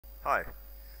Hi,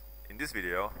 in this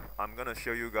video I'm gonna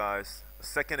show you guys a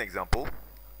second example,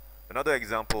 another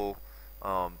example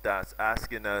that's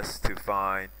asking us to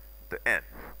find the n,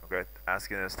 okay,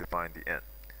 asking us to find the n.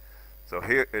 So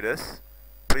here it is.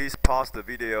 Please pause the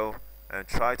video and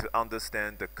try to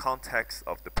understand the context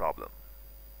of the problem.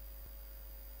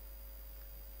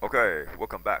 Okay,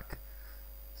 welcome back.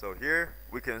 So here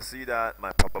we can see that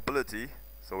my probability,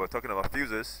 so we're talking about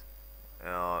fuses,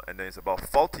 and then it's about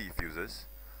faulty fuses.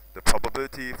 The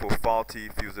probability for faulty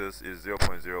fuses is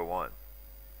 0.01.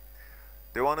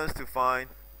 They want us to find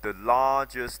the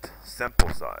largest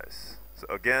sample size. So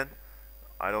again,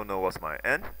 I don't know what's my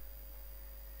n,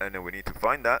 and then we need to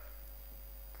find that.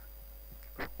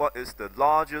 What is the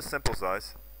largest sample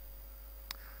size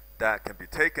that can be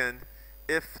taken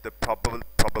if the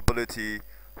probability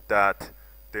that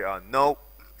there are no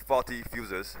faulty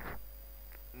fuses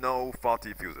in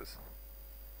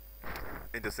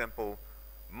the sample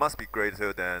must be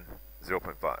greater than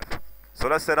 0.5. So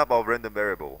let's set up our random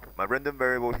variable. My random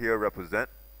variable here represent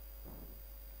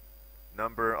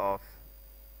number of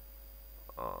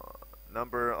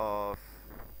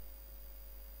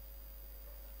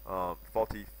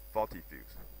faulty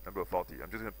fuse. Number of faulty.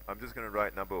 I'm just gonna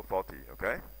write number of faulty.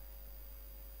 Okay.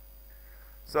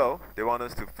 So they want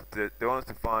us to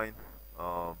find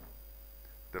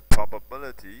the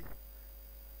probability.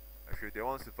 Actually, they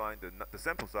want us to find the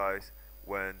sample size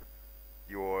when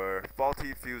your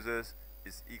faulty fuses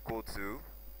is equal to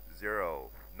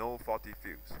 0. No faulty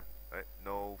fuse, right?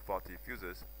 No faulty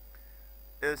fuses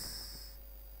is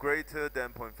greater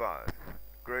than 0.5.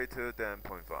 Greater than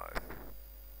 0.5.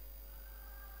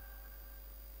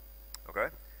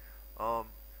 Okay.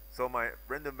 So my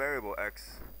random variable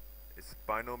x is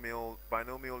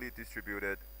binomially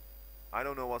distributed. I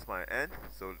don't know what's my n,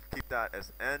 so keep that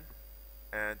as n,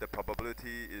 and the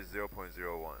probability is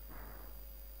 0.01.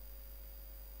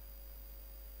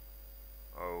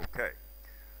 Okay.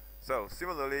 So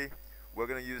similarly, we're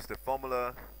going to use the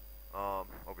formula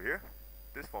over here.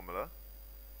 This formula,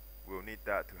 we'll need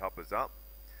that to help us out.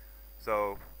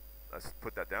 So let's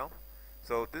put that down.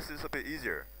 So this is a bit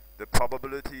easier. The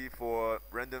probability for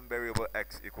random variable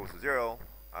x equals to 0,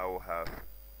 I will have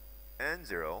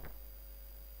n0.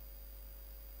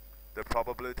 The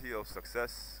probability of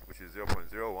success, which is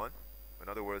 0.01. In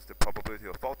other words, the probability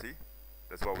of faulty.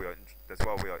 That's what we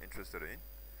are interested in.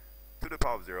 To the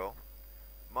power of 0,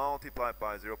 multiplied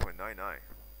by 0.99.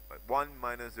 1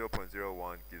 minus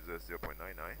 0.01 gives us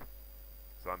 0.99.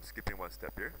 So I'm skipping one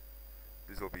step here.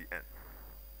 This will be n.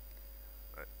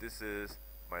 This is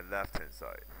my left-hand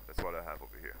side. That's what I have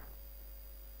over here.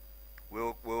 We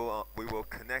will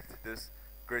connect this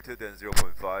greater than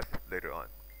 0.5 later on.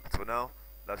 So now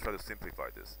let's try to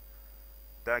simplify this.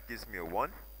 That gives me a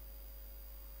 1.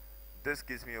 This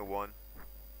gives me a 1.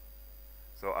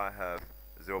 So I have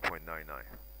 0.99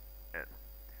 n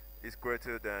is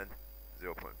greater than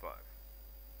 0.5.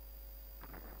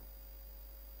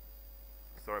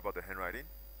 Sorry about the handwriting.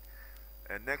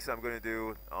 And next I'm going to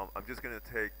do, I'm just going to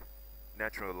take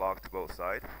natural log to both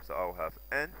sides. So I will have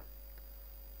n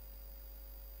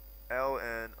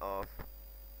ln of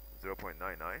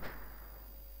 0.99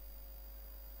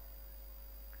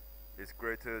 is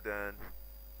greater than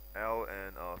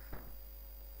ln of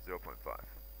 0.5.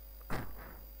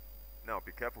 Now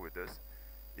be careful with this.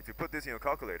 If you put this in your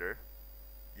calculator,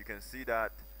 you can see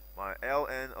that my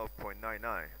ln of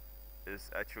 0.99 is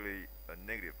actually a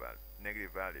negative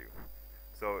value.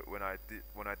 So when I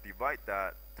divide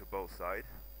that to both sides,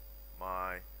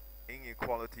 my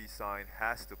inequality sign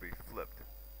has to be flipped.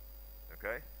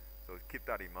 Okay? So keep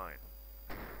that in mind.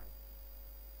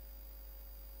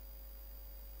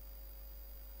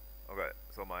 Okay,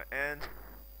 so my n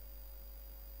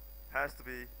has to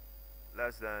be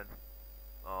less than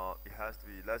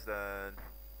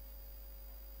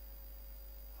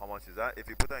how much is that? If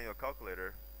you put that in your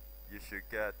calculator, you should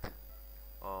get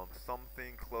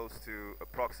something close to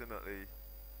approximately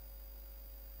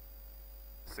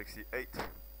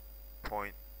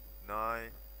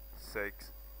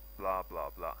 68.96 blah blah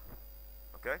blah.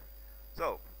 Okay,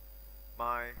 so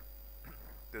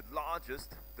the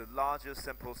largest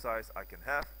sample size I can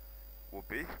have will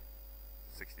be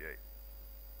 68.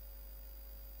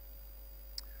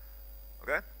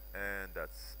 Okay, and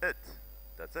that's it.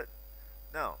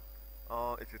 Now,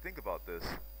 if you think about this,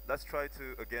 let's try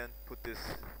to again put this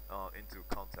into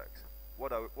context.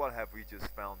 What have we just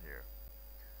found here?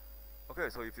 Okay,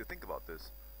 so if you think about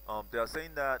this, they are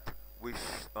saying that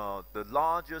the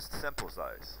largest sample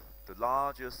size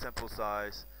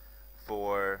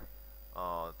for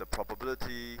the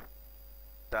probability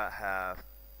that have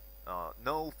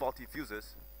no faulty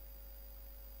fuses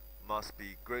must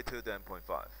be greater than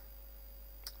 0.5.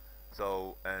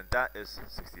 So, and that is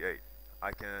 68.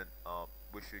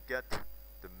 We should get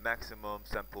the maximum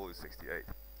sample is 68,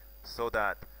 so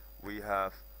that we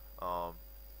have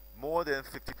more than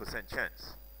 50%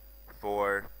 chance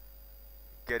for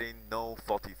getting no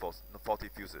faulty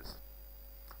fuses.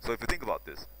 So if you think about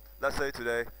this, let's say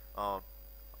today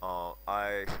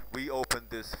we open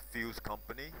this fuse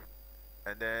company,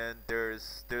 and then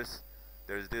there's this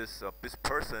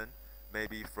person,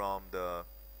 maybe from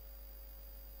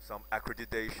some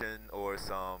accreditation or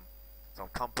some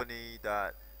company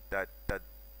that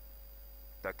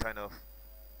kind of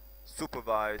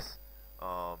supervise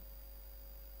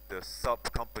the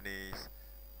sub companies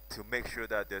to make sure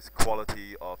that there's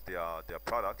quality of their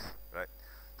products, right?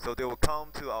 So they will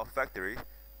come to our factory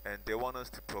and they want us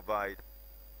to provide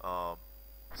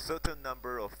certain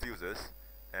number of fuses,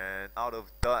 and out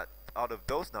of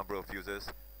those number of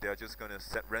fuses, they're just going to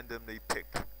randomly pick.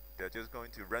 They're just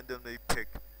going to randomly pick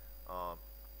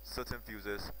certain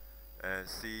fuses and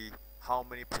see how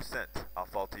many percent are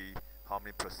faulty, how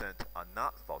many percent are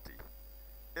not faulty.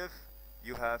 If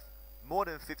you have more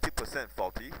than 50%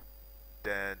 faulty,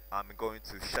 then I'm going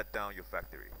to shut down your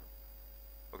factory.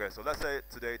 Okay, so let's say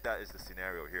today that is the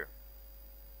scenario here.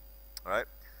 All right.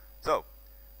 So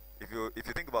if you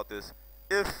think about this,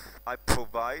 if I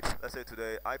provide, let's say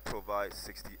today I provide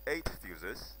 68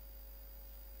 fuses,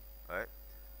 right?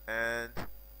 And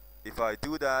if I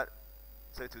do that,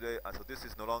 say today, so this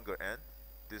is no longer n,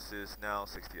 this is now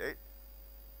 68.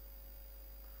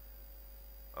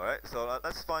 All right. So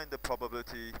let's find the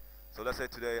probability. So let's say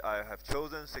today I have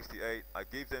chosen 68, I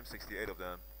gave them 68 of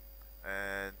them,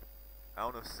 and I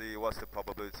want to see what's the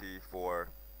probability for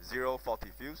 0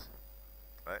 faulty fuse,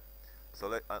 right? So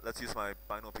let's use my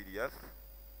binomial PDF.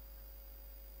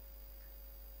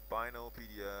 Binomial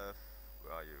PDF,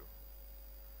 where are you?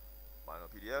 Binomial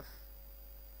PDF.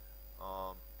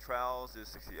 Trials is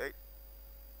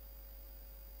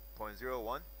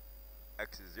 68.01,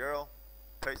 x is 0,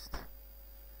 paste,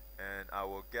 and I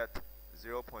will get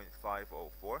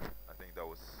 0.504. I think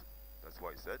that's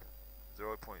what he said.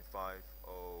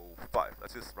 0.505.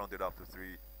 Let's just round it up to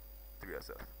 3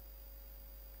 SF.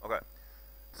 Okay.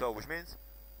 So which means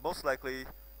most likely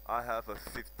I have a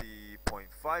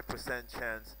 50.5%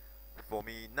 chance for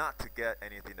me not to get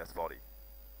anything that's faulty.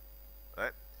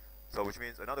 Right? So which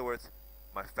means, in other words,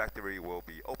 my factory will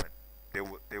be open. They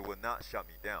will not shut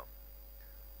me down.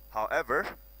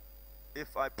 However,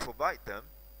 if I provide them,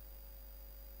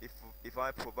 if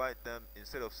I provide them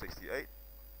instead of 68,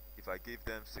 if I give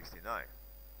them 69,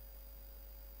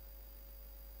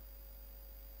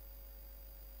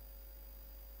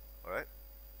 all right.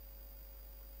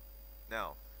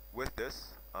 Now with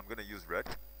this, I'm gonna use red.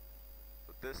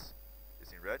 So this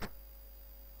is in red.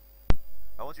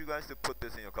 I want you guys to put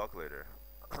this in your calculator.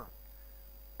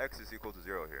 X is equal to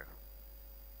 0 here.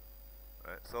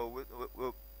 All right. So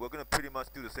we're gonna pretty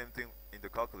much do the same thing in the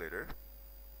calculator.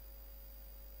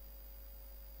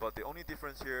 But the only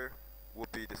difference here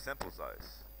would be the sample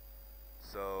size.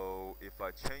 So if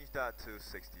I change that to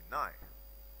 69,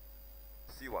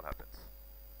 see what happens.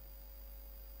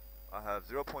 I have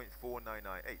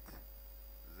 0.4998.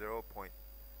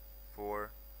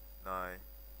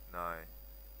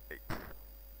 0.4998.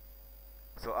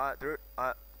 So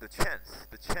the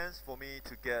chance for me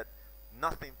to get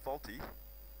nothing faulty,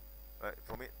 right?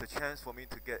 The chance for me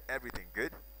to get everything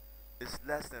good is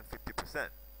less than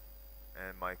 50%.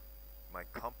 And my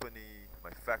company,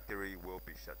 my factory will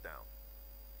be shut down.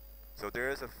 So there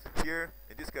is here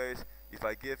in this case, if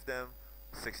I give them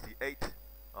 68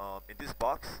 in this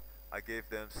box, I gave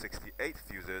them 68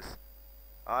 fuses,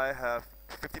 I have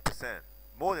 50%,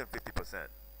 more than 50%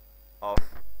 of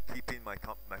keeping my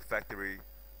factory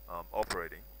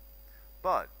operating.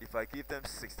 But if I give them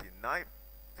 69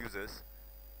 fuses,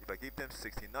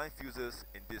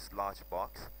 in this large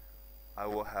box, I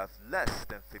will have less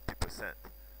than 50%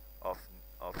 of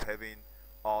having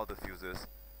all the fuses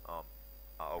are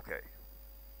okay.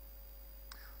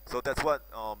 So that's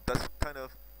kind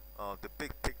of the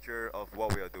big picture of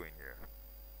what we are doing here,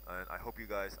 and I hope you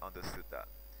guys understood that.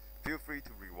 Feel free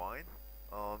to rewind.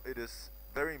 It is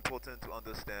very important to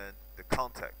understand the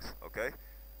context. Okay,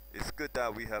 it's good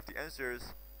that we have the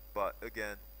answers, but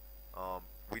again,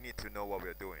 we need to know what we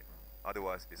are doing.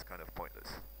 Otherwise, it's kind of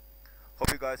pointless.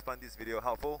 Hope you guys find this video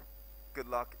helpful. Good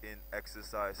luck in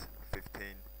exercise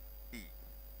 15E.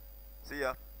 See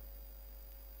ya.